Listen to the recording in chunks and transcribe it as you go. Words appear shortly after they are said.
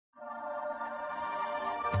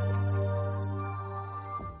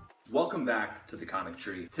Welcome back to the comic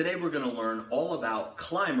tree. Today we're going to learn all about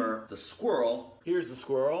Climber the squirrel. Here's the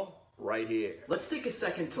squirrel right here. Let's take a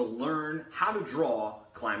second to learn how to draw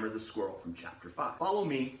Climber the squirrel from chapter 5. Follow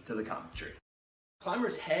me to the comic tree.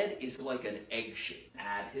 Climber's head is like an egg shape.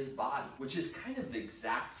 Add his body, which is kind of the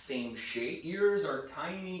exact same shape. Ears are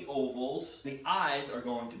tiny ovals. The eyes are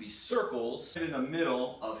going to be circles in the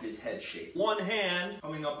middle of his head shape. One hand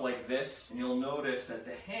coming up like this, and you'll notice that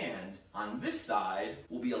the hand on this side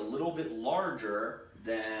will be a little bit larger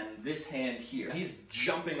than this hand here. He's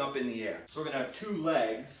jumping up in the air. So we're gonna have two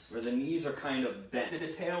legs where the knees are kind of bent.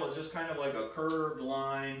 The tail is just kind of like a curved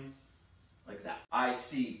line. Like that. I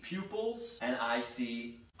see pupils and I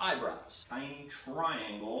see eyebrows. Tiny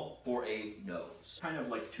triangle for a nose. Kind of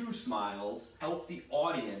like two smiles help the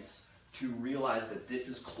audience to realize that this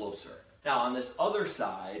is closer. Now on this other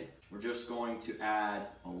side, we're just going to add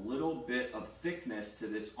a little bit of thickness to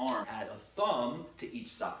this arm. Add a thumb to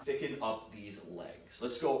each side. Thicken up these legs.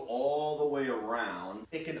 Let's go all the way around.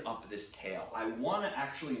 Thicken up this tail. I want to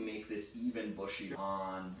actually make this even bushy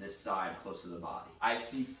on this side close to the body. I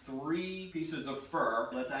see 3 pieces of fur.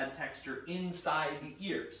 Let's add texture inside the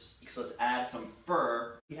ears. So let's add some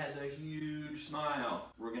fur. He has a huge smile.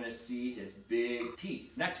 We're going to see his big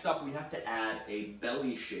teeth. Next up, we have to add a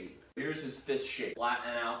belly shape. Here's his fist shape.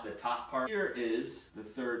 Flatten out the top part. Here is the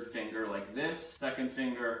 3rd finger like this. 2nd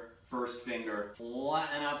finger, 1st finger.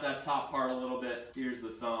 Flatten out that top part a little bit. Here's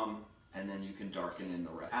the thumb. And then you can darken in the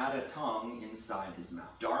rest. Add a tongue inside his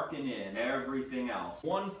mouth. Darken in everything else.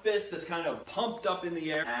 One fist that's kind of pumped up in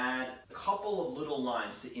the air. Add a couple of little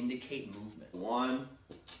lines to indicate movement. 1,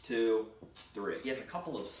 2, 3. He has a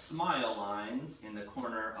couple of smile lines in the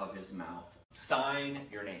corner of his mouth. Sign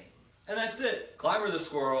your name. And that's it. Climber the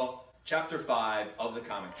Squirrel, Chapter 5 of the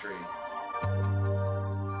Comic Tree.